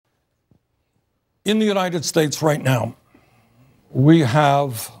in the United States right now, we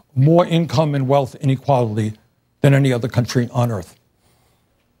have more income and wealth inequality than any other country on earth.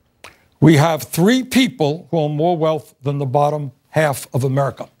 We have 3 people who own more wealth than the bottom half of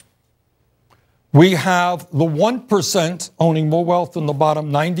America. We have the 1% owning more wealth than the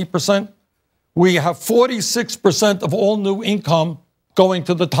bottom 90%. We have 46% of all new income going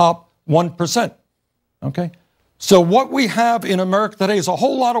to the top 1%. Okay? So what we have in America today is a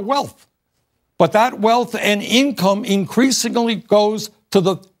whole lot of wealth. But that wealth and income increasingly goes to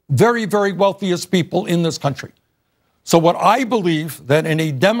the very, very wealthiest people in this country. So what I believe that in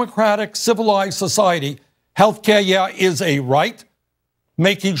a democratic, civilized society, healthcare, yeah, is a right.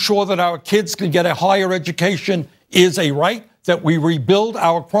 Making sure that our kids can get a higher education is a right. That we rebuild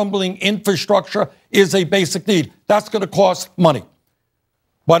our crumbling infrastructure is a basic need. That's going to cost money.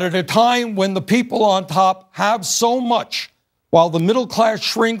 But at a time when the people on top have so much, while the middle class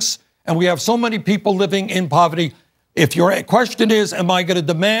shrinks and we have so many people living in poverty, if your question is, am I going to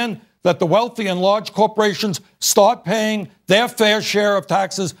demand that the wealthy and large corporations start paying their fair share of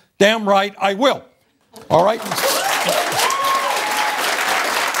taxes? Damn right, I will. All right?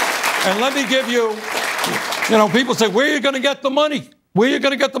 And let me give you, people say, where are you going to get the money? Where are you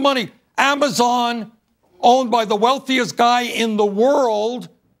going to get the money? Amazon, owned by the wealthiest guy in the world,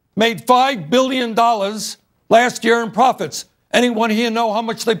 made $5 billion last year in profits. Anyone here know how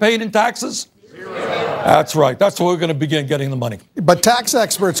much they paid in taxes? 0. That's right. That's where we're going to begin getting the money. But tax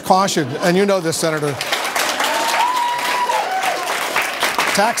experts caution, and you know this, Senator.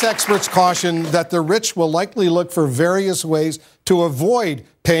 Tax experts caution that the rich will likely look for various ways to avoid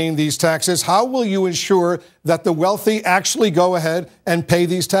paying these taxes. How will you ensure that the wealthy actually go ahead and pay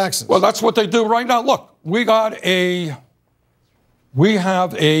these taxes? Well, that's what they do right now. Look, we have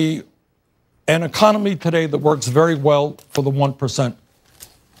an economy today that works very well for the 1%.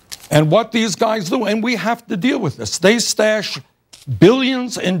 And what these guys do, and we have to deal with this, they stash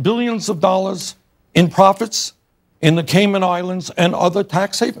billions and billions of dollars in profits in the Cayman Islands and other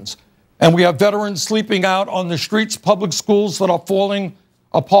tax havens. And we have veterans sleeping out on the streets, public schools that are falling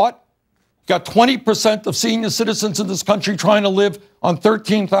apart. Got 20% of senior citizens in this country trying to live on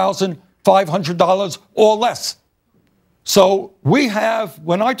 $13,500 or less. So we have,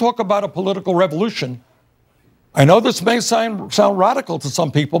 when I talk about a political revolution, I know this may sound radical to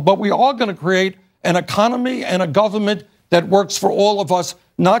some people, but we are going to create an economy and a government that works for all of us,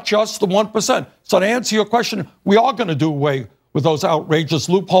 not just the 1%. So to answer your question, we are going to do away with those outrageous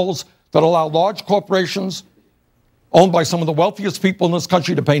loopholes that allow large corporations owned by some of the wealthiest people in this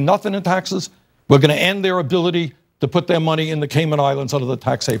country to pay nothing in taxes. We're going to end their ability to put their money in the Cayman Islands under the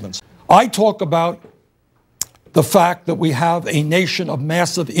tax havens. I talk about the fact that we have a nation of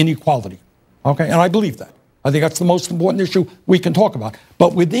massive inequality, okay? And I believe that. I think that's the most important issue we can talk about.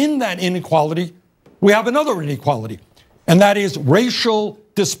 But within that inequality, we have another inequality, and that is racial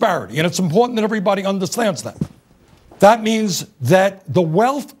disparity. And it's important that everybody understands that. That means that the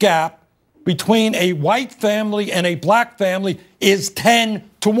wealth gap between a white family and a black family is 10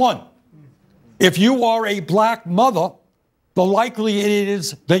 to 1. If you are a black mother, the likelihood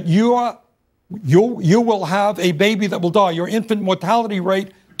is that you will have a baby that will die. Your infant mortality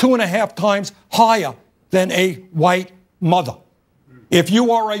rate 2.5 times higher than a white mother. If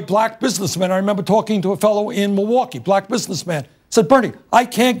you are a black businessman, I remember talking to a fellow in Milwaukee, black businessman, said, Bernie, I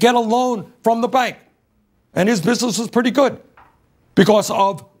can't get a loan from the bank. And his business was pretty good because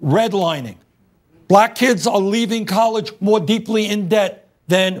of redlining. Black kids are leaving college more deeply in debt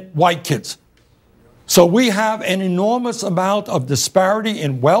than white kids. So we have an enormous amount of disparity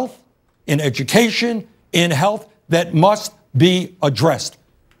in wealth, in education, in health that must be addressed.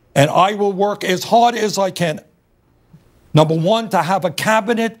 And I will work as hard as I can. Number one, to have a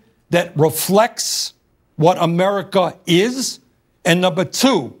cabinet that reflects what America is. And number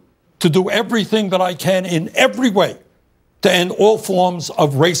two, to do everything that I can in every way to end all forms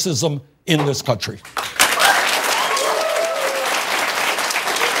of racism in this country.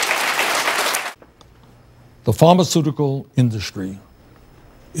 The pharmaceutical industry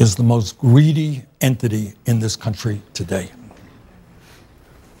is the most greedy entity in this country today.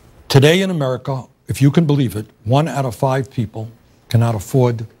 Today in America, if you can believe it, 1 out of 5 people cannot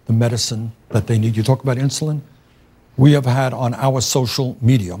afford the medicine that they need. You talk about insulin. We have had on our social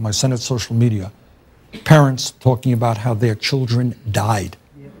media, my Senate social media, parents talking about how their children died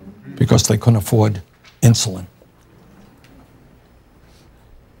because they couldn't afford insulin.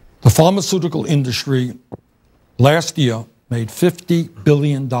 The pharmaceutical industry last year made $50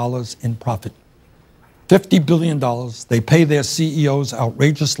 billion in profit. $50 billion. They pay their CEOs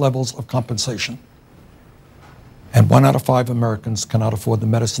outrageous levels of compensation. And 1 out of 5 Americans cannot afford the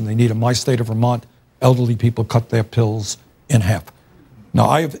medicine they need. In my state of Vermont, elderly people cut their pills in half. Now,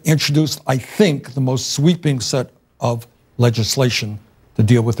 I have introduced, I think, the most sweeping set of legislation to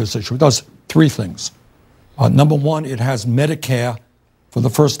deal with this issue. It does 3 things. Number 1, it has Medicare for the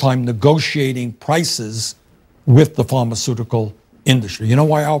first time negotiating prices with the pharmaceutical industry. You know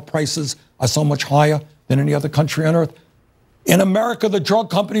why our prices are so much higher than any other country on earth? In America, the drug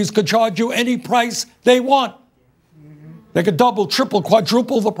companies could charge you any price they want. They could double, triple,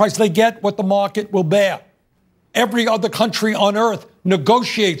 quadruple the price. They get what the market will bear. Every other country on earth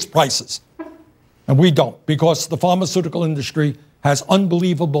negotiates prices. And we don't, because the pharmaceutical industry has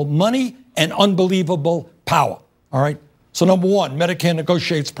unbelievable money and unbelievable power. All right? So number 1, Medicare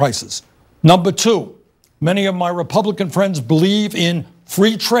negotiates prices. Number 2, many of my Republican friends believe in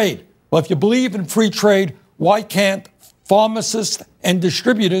free trade. Well, if you believe in free trade, why can't pharmacists and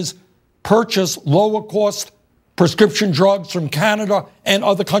distributors purchase lower cost prescription drugs from Canada and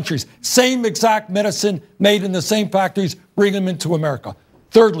other countries? Same exact medicine made in the same factories, bring them into America.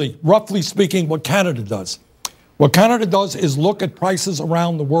 Thirdly, roughly speaking, what Canada does. What Canada does is look at prices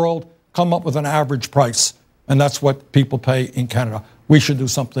around the world, come up with an average price, and that's what people pay in Canada. We should do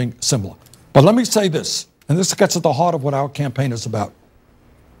something similar. But let me say this, and this gets at the heart of what our campaign is about.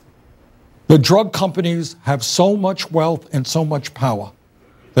 The drug companies have so much wealth and so much power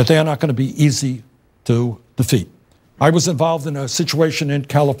that they are not going to be easy to defeat. I was involved in a situation in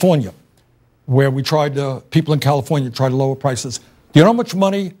California where we tried to, people in California tried to lower prices. Do you know how much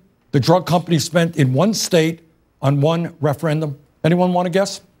money the drug companies spent in one state on one referendum? Anyone want to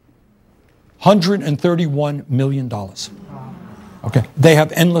guess? $131 million. Okay, they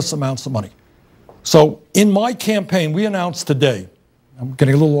have endless amounts of money. So in my campaign, we announced today, I'm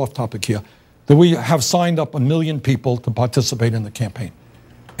getting a little off topic here, that we have signed up 1 million people to participate in the campaign.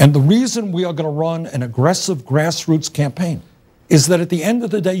 And the reason we are going to run an aggressive grassroots campaign is that at the end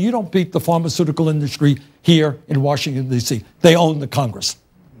of the day, you don't beat the pharmaceutical industry here in Washington, D.C. They own the Congress.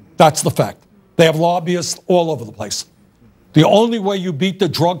 That's the fact. They have lobbyists all over the place. The only way you beat the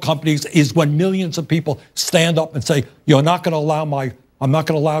drug companies is when millions of people stand up and say, I'm not going to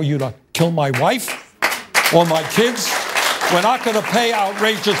allow you to kill my wife or my kids. We're not going to pay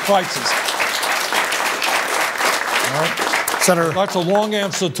outrageous prices. All right? Senator, that's a long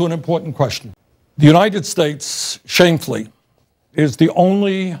answer to an important question. The United States, shamefully, is the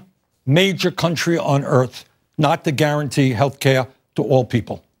only major country on earth not to guarantee health care to all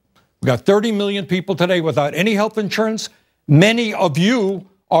people. We've got 30 million people today without any health insurance. Many of you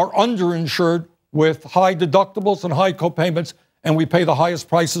are underinsured with high deductibles and high copayments, and we pay the highest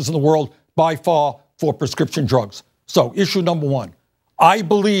prices in the world by far for prescription drugs. So, issue number 1, I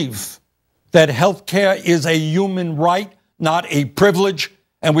believe that health care is a human right, not a privilege,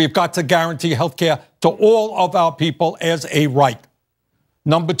 and we've got to guarantee health care to all of our people as a right.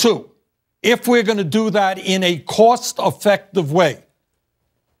 Number 2, if we're going to do that in a cost-effective way,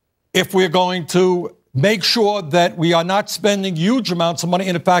 if we're going to make sure that we are not spending huge amounts of money,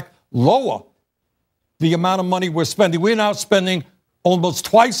 and in fact, lower the amount of money we're spending. We're now spending almost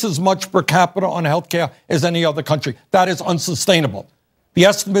twice as much per capita on healthcare as any other country. That is unsustainable. The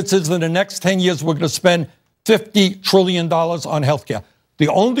estimates is that in the next 10 years, we're going to spend $50 trillion on healthcare. The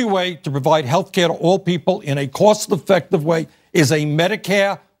only way to provide healthcare to all people in a cost-effective way is a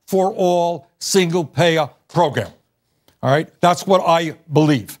Medicare for all single-payer program. All right? That's what I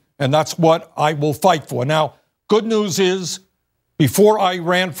believe, and that's what I will fight for. Now, good news is, before I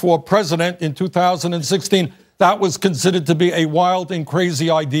ran for president in 2016, that was considered to be a wild and crazy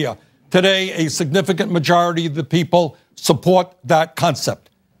idea. Today, a significant majority of the people support that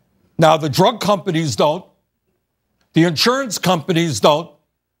concept. Now, the drug companies don't. The insurance companies don't,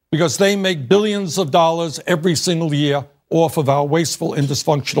 because they make billions of dollars every single year off of our wasteful and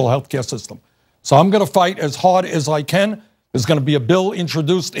dysfunctional healthcare system. So I'm going to fight as hard as I can. There's going to be a bill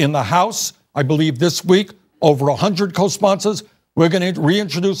introduced in the House, I believe this week, over 100 co-sponsors. We're going to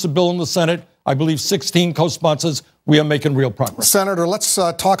reintroduce a bill in the Senate, I believe 16 co-sponsors. We are making real progress. Senator, let's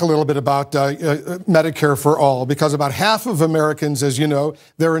talk a little bit about Medicare for all, because about half of Americans, as you know,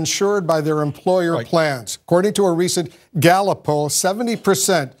 they're insured by their employer plans. According to a recent Gallup poll,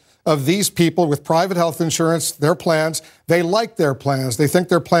 70% of these people with private health insurance, their plans, they like their plans. They think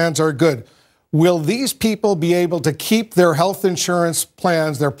their plans are good. Will these people be able to keep their health insurance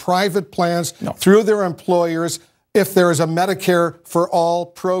plans, their private plans, through their employers if there is a Medicare for all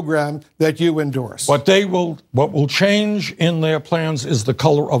program that you endorse? What will change in their plans is the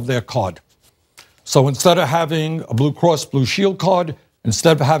color of their card. So instead of having a Blue Cross Blue Shield card,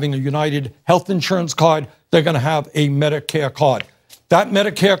 instead of having a United Health Insurance card, they're going to have a Medicare card. That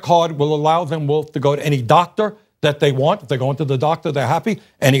Medicare card will allow them to go to any doctor, that they want. If they go into the doctor, they're happy.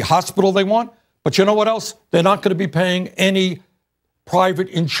 Any hospital they want. But you know what else? They're not going to be paying any private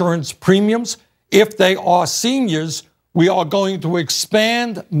insurance premiums. If they are seniors, we are going to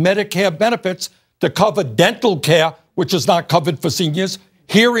expand Medicare benefits to cover dental care, which is not covered for seniors,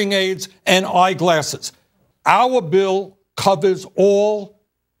 hearing aids, and eyeglasses. Our bill covers all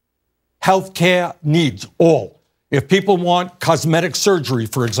health care needs, all. If people want cosmetic surgery,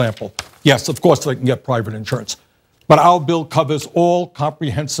 for example, yes, of course they can get private insurance. But our bill covers all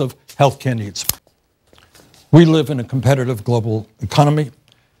comprehensive health care needs. We live in a competitive global economy.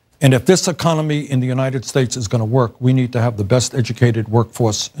 And if this economy in the United States is going to work, we need to have the best educated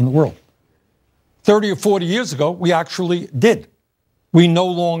workforce in the world. 30 or 40 years ago, we actually did. We no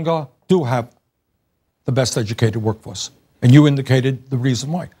longer do have the best educated workforce. And you indicated the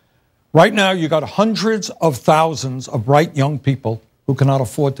reason why. Right now, you got hundreds of thousands of bright young people who cannot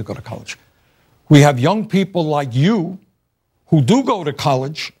afford to go to college. We have young people like you who do go to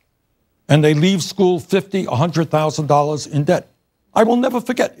college and they leave school $50,000, $100,000 in debt. I will never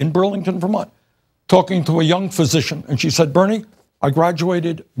forget in Burlington, Vermont, talking to a young physician, and she said, Bernie, I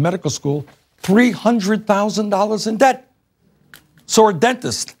graduated medical school, $300,000 in debt. Saw a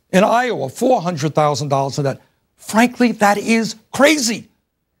dentist in Iowa, $400,000 in debt. Frankly, that is crazy.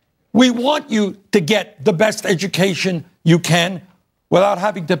 We want you to get the best education you can without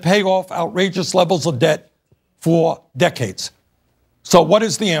having to pay off outrageous levels of debt for decades. So what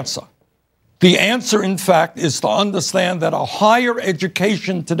is the answer? The answer, in fact, is to understand that a higher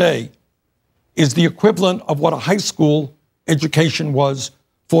education today is the equivalent of what a high school education was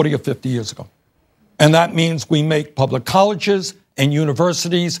 40 or 50 years ago. And that means we make public colleges and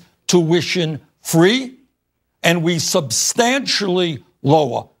universities tuition free, and we substantially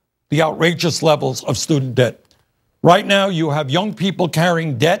lower the outrageous levels of student debt. Right now, you have young people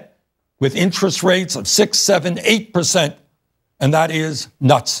carrying debt with interest rates of 6%, 7%, 8%, and that is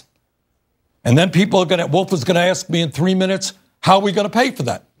nuts. And then people are going to, Wolf is going to ask me in 3 minutes, how are we going to pay for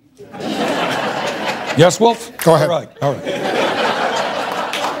that? Yes, Wolf? Go ahead. All right.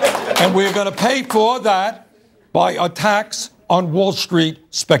 And we're going to pay for that by a tax on Wall Street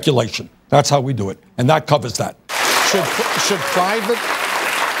speculation. That's how we do it. And that covers that.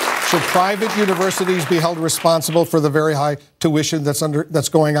 Should private universities be held responsible for the very high tuition that's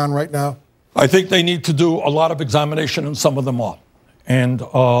going on right now? I think they need to do a lot of examination, and some of them are. And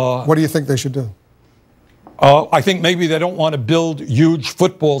what do you think they should do? I think maybe they don't want to build huge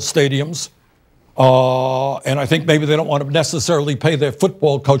football stadiums. And I think maybe they don't want to necessarily pay their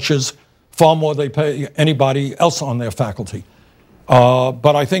football coaches far more than they pay anybody else on their faculty.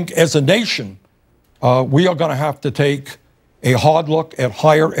 But I think as a nation, we are going to have to take a hard look at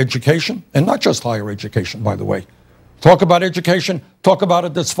higher education, and not just higher education, by the way. Talk about education, talk about a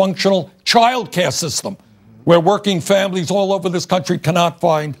dysfunctional child care system where working families all over this country cannot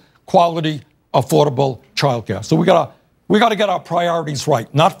find quality, affordable child care. So we got to get our priorities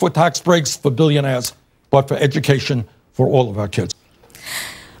right, not for tax breaks for billionaires, but for education for all of our kids.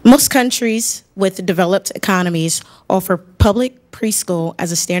 Most countries with developed economies offer public preschool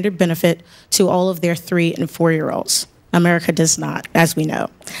as a standard benefit to all of their 3- and 4-year-olds. America does not, as we know.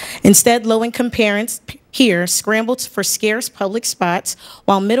 Instead, low-income parents here scramble for scarce public spots,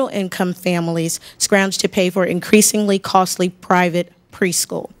 while middle-income families scrounge to pay for increasingly costly private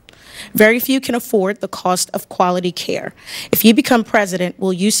preschool. Very few can afford the cost of quality care. If you become president,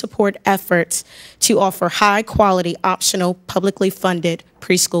 will you support efforts to offer high-quality, optional, publicly funded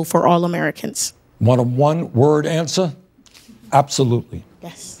preschool for all Americans? Want a one-word answer? Absolutely.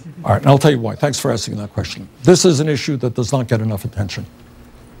 Yes. All right, and I'll tell you why. Thanks for asking that question. This is an issue that does not get enough attention.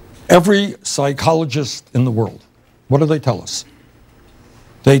 Every psychologist in the world, what do they tell us?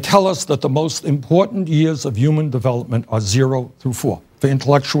 They tell us that the most important years of human development are 0 through 4 for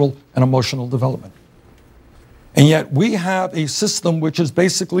intellectual and emotional development. And yet we have a system which is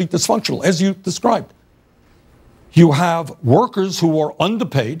basically dysfunctional, as you described. You have workers who are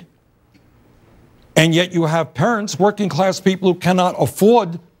underpaid, and yet you have parents, working class people who cannot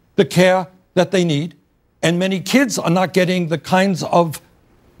afford the care that they need, and many kids are not getting the kinds of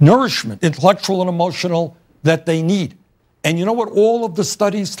nourishment, intellectual and emotional, that they need. And you know what all of the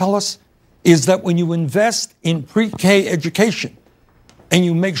studies tell us? Is that when you invest in pre-K education and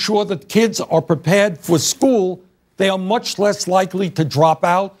you make sure that kids are prepared for school, they are much less likely to drop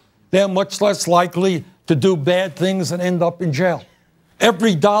out. They are much less likely to do bad things and end up in jail.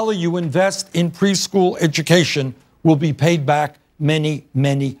 Every dollar you invest in preschool education will be paid back many,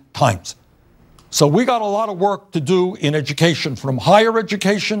 many times. So we got a lot of work to do in education, from higher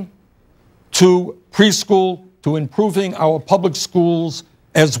education to preschool to improving our public schools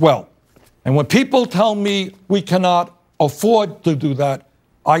as well. And when people tell me we cannot afford to do that,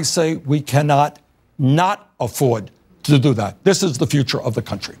 I say we cannot not afford to do that. This is the future of the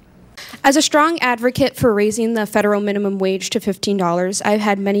country. As a strong advocate for raising the federal minimum wage to $15, I've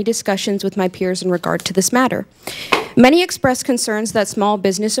had many discussions with my peers in regard to this matter. Many expressed concerns that small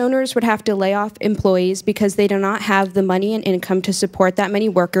business owners would have to lay off employees because they do not have the money and income to support that many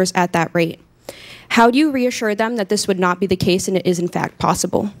workers at that rate. How do you reassure them that this would not be the case and it is in fact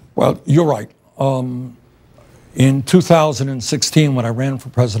possible? Well, you're right. In 2016, when I ran for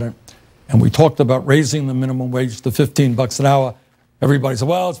president, and we talked about raising the minimum wage to $15 an hour, everybody said,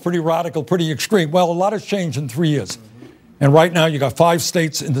 well, it's pretty radical, pretty extreme. Well, a lot has changed in 3 years. And right now, you got 5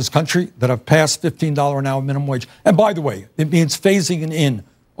 states in this country that have passed $15 an hour minimum wage. And by the way, it means phasing it in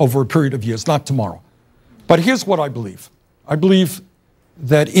over a period of years, not tomorrow. But here's what I believe. I believe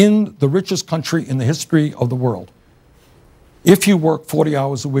that in the richest country in the history of the world, if you work 40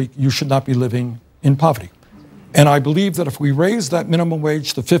 hours a week, you should not be living in poverty. And I believe that if we raise that minimum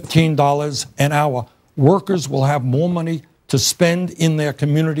wage to $15 an hour, workers will have more money to spend in their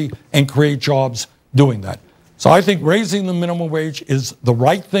community and create jobs doing that. So I think raising the minimum wage is the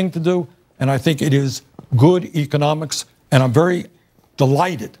right thing to do, and I think it is good economics, and I'm very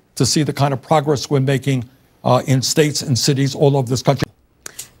delighted to see the kind of progress we're making in states and cities all over this country.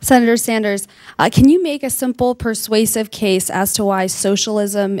 Senator Sanders, can you make a simple, persuasive case as to why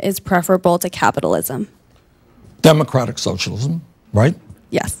socialism is preferable to capitalism? Democratic socialism, right?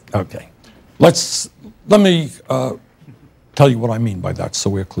 Yes. Okay. Let me tell you what I mean by that so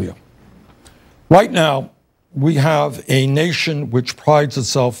we're clear. Right now, we have a nation which prides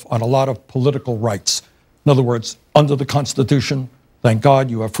itself on a lot of political rights. In other words, under the Constitution, thank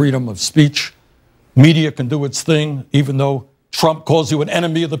God, you have freedom of speech. Media can do its thing, even though Trump calls you an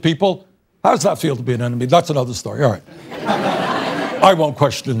enemy of the people. How does that feel to be an enemy? That's another story. All right. I won't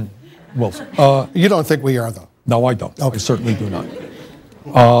question Wolf. You don't think we are, though? No, I don't. Okay. I certainly do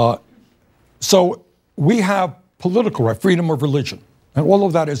not. So we have political right, freedom of religion, and all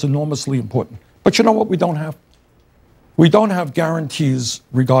of that is enormously important. But you know what we don't have? We don't have guarantees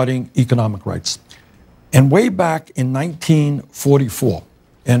regarding economic rights. And way back in 1944,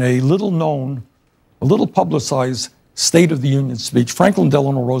 in a little-known, a little publicized State of the Union speech, Franklin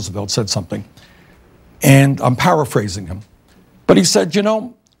Delano Roosevelt said something, and I'm paraphrasing him, but he said, you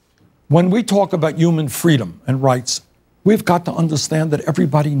know, when we talk about human freedom and rights, we've got to understand that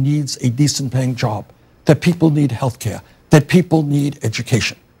everybody needs a decent paying job, that people need health care, that people need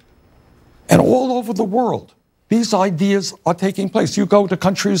education. And all over the world, these ideas are taking place. You go to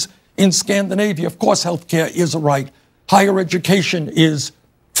countries in Scandinavia, of course health care is a right. Higher education is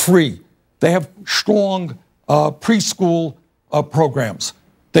free. They have strong preschool programs.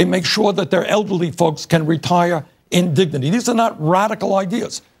 They make sure that their elderly folks can retire in dignity. These are not radical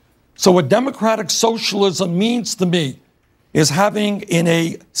ideas. So what democratic socialism means to me is having in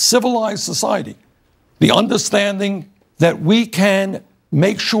a civilized society the understanding that we can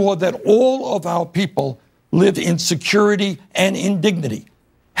make sure that all of our people live in security and in dignity.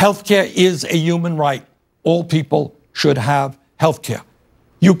 Healthcare is a human right. All people should have healthcare.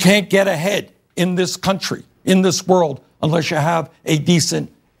 You can't get ahead in this country, in this world, unless you have a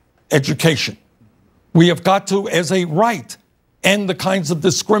decent education. We have got to, as a right, end the kinds of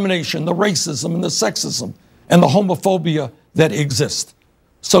discrimination, the racism and the sexism and the homophobia that exist.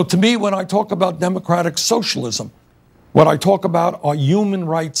 So to me, when I talk about democratic socialism, what I talk about are human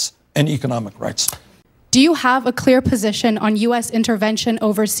rights and economic rights. Do you have a clear position on U.S. intervention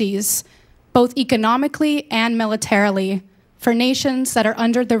overseas, both economically and militarily, for nations that are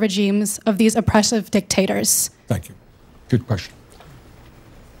under the regimes of these oppressive dictators? Thank you. Good question.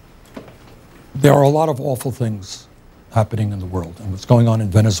 There are a lot of awful things happening in the world, and what's going on in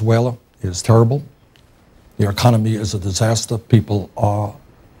Venezuela is terrible. The economy is a disaster. People are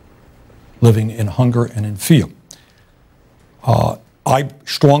living in hunger and in fear. I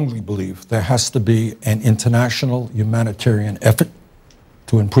strongly believe there has to be an international humanitarian effort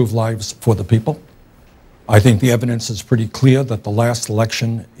to improve lives for the people. I think the evidence is pretty clear that the last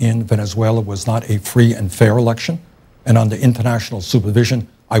election in Venezuela was not a free and fair election. And under international supervision,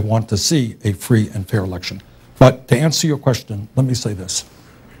 I want to see a free and fair election. But to answer your question, let me say this.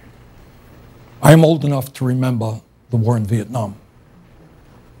 I am old enough to remember the war in Vietnam.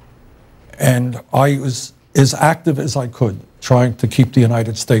 And I was as active as I could trying to keep the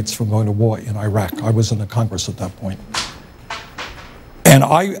United States from going to war in Iraq. I was in the Congress at that point. And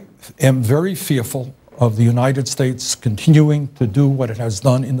I am very fearful of the United States continuing to do what it has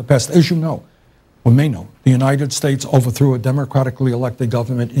done in the past. As you know, or may know, the United States overthrew a democratically elected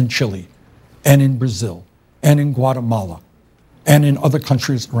government in Chile and in Brazil and in Guatemala and in other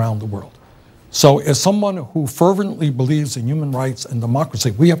countries around the world. So as someone who fervently believes in human rights and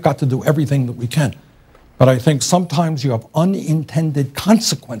democracy, we have got to do everything that we can. But I think sometimes you have unintended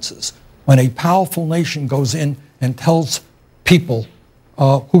consequences when a powerful nation goes in and tells people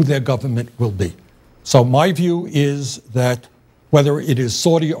who their government will be. So my view is that whether it is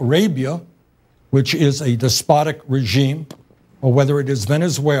Saudi Arabia, which is a despotic regime, or whether it is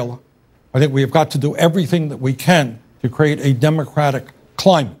Venezuela, I think we have got to do everything that we can to create a democratic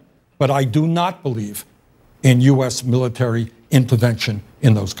climate. But I do not believe in U.S. military intervention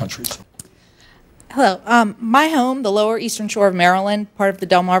in those countries. Hello. My home, the lower eastern shore of Maryland, part of the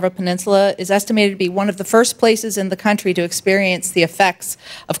Delmarva Peninsula, is estimated to be one of the first places in the country to experience the effects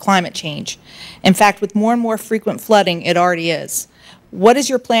of climate change. In fact, with more and more frequent flooding, it already is. What is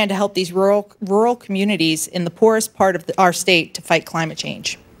your plan to help these rural communities in the poorest part of our state to fight climate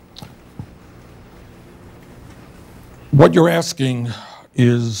change? What you're asking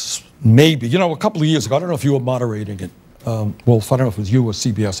is maybe, you know, a couple of years ago, I don't know if you were moderating it, Wolf, I don't know if it was you or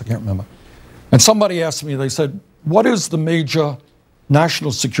CBS, I can't remember. And somebody asked me, they said, what is the major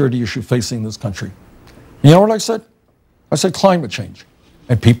national security issue facing this country? You know what I said? I said climate change.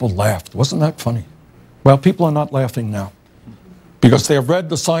 And people laughed. Wasn't that funny? Well, people are not laughing now because they have read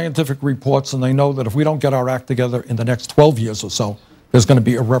the scientific reports and they know that if we don't get our act together in the next 12 years or so, there's going to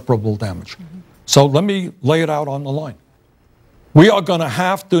be irreparable damage. So let me lay it out on the line. We are going to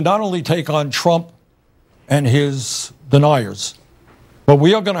have to not only take on Trump and his deniers, but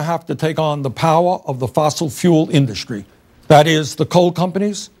we are going to have to take on the power of the fossil fuel industry. That is the coal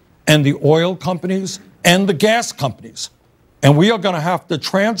companies and the oil companies and the gas companies. And we are going to have to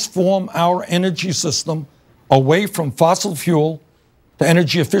transform our energy system away from fossil fuel to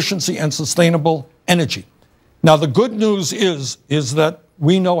energy efficiency and sustainable energy. Now, the good news is that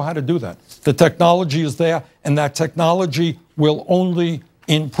we know how to do that. The technology is there, and that technology will only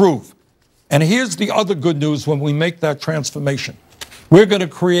improve. And here's the other good news when we make that transformation. We're going to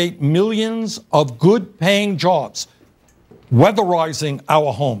create millions of good-paying jobs, weatherizing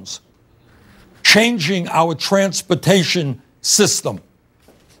our homes, changing our transportation system,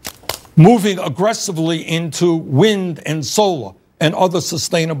 moving aggressively into wind and solar and other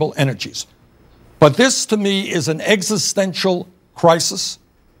sustainable energies. But this, to me, is an existential crisis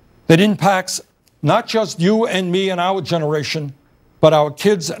that impacts not just you and me and our generation, but our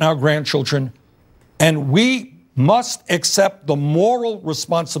kids and our grandchildren. And we must accept the moral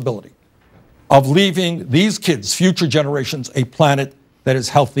responsibility of leaving these kids, future generations, a planet that is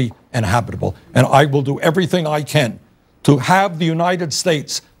healthy and habitable. And I will do everything I can to have the United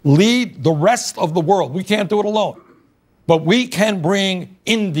States lead the rest of the world. We can't do it alone. But we can bring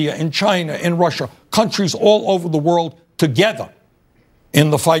India and China and Russia, countries all over the world, together in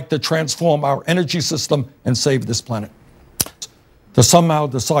the fight to transform our energy system and save this planet. To somehow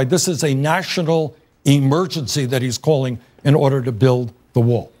decide this is a national emergency that he's calling in order to build the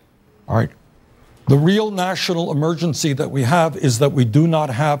wall. All right. The real national emergency that we have is that we do not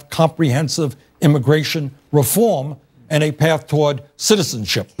have comprehensive immigration reform and a path toward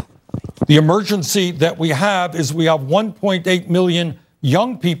citizenship. The emergency that we have is we have 1.8 million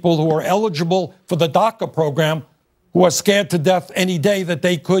young people who are eligible for the DACA program who are scared to death any day that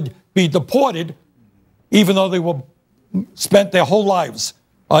they could be deported, even though they were spent their whole lives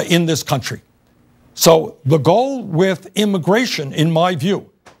in this country. So the goal with immigration, in my view,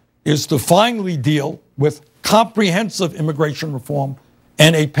 is to finally deal with comprehensive immigration reform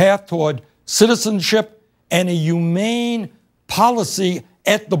and a path toward citizenship and a humane policy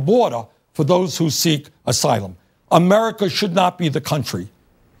at the border for those who seek asylum. America should not be the country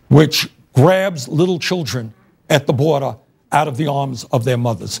which grabs little children at the border out of the arms of their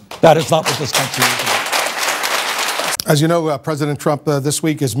mothers. That is not what this country is about. As you know, President Trump this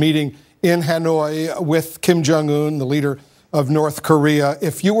week is meeting in Hanoi with Kim Jong-un, the leader of North Korea.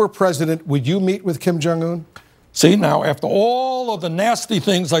 If you were president, would you meet with Kim Jong-un? See, now, after all of the nasty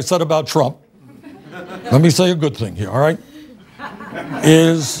things I said about Trump, let me say a good thing here, all right?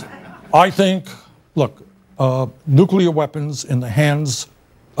 I think, look, nuclear weapons in the hands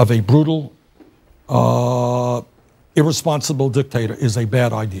of a brutal, irresponsible dictator is a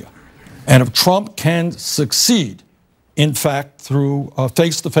bad idea. And if Trump can succeed, in fact, through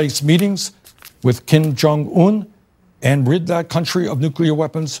face-to-face meetings with Kim Jong-un and rid that country of nuclear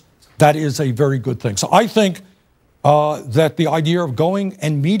weapons, that is a very good thing. So I think that the idea of going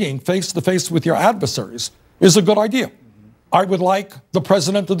and meeting face-to-face with your adversaries is a good idea. I would like the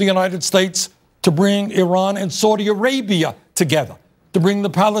President of the United States to bring Iran and Saudi Arabia together, to bring the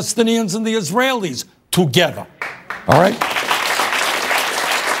Palestinians and the Israelis together. All right?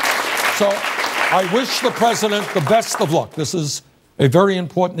 So I wish the President the best of luck. This is a very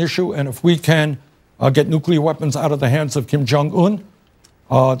important issue, and if we can get nuclear weapons out of the hands of Kim Jong-un,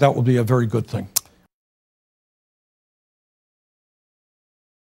 that will be a very good thing.